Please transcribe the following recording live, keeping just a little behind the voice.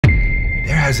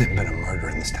hasn't been a murder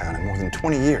in this town in more than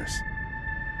 20 years.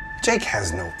 Jake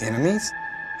has no enemies.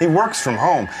 He works from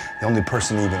home. The only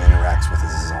person he even interacts with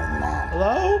is his own mom.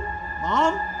 Hello?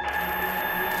 Mom?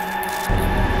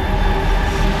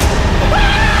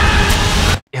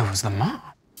 It was the mom.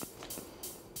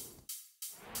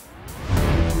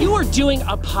 You are doing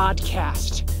a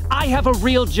podcast. I have a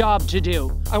real job to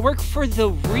do. I work for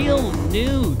the real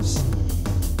news.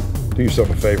 Do yourself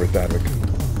a favor, Thadwick.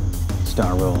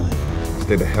 Start rolling.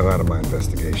 Stay the hell out of my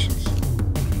investigations.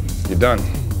 You're done.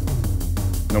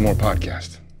 No more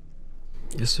podcast.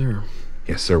 Yes, sir.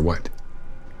 Yes, sir, what?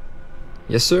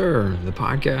 Yes, sir. The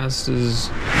podcast is...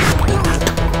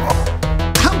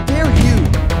 How dare you?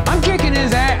 I'm kicking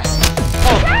his ass.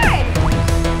 Oh. Hey!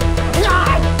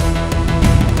 God!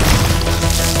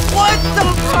 What the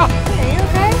fuck? Are you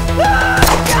okay? Go!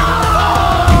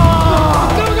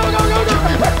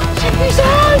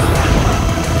 Jesus!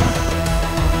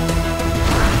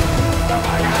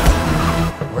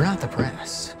 We're not the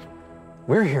press.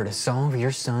 We're here to solve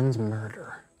your son's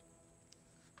murder.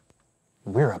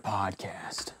 We're a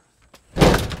podcast.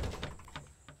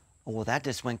 Well, that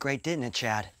just went great, didn't it,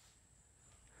 Chad?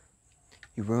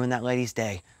 You ruined that lady's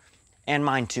day. And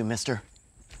mine too, mister.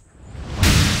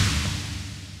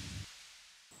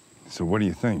 So what do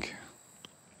you think?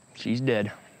 She's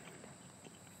dead.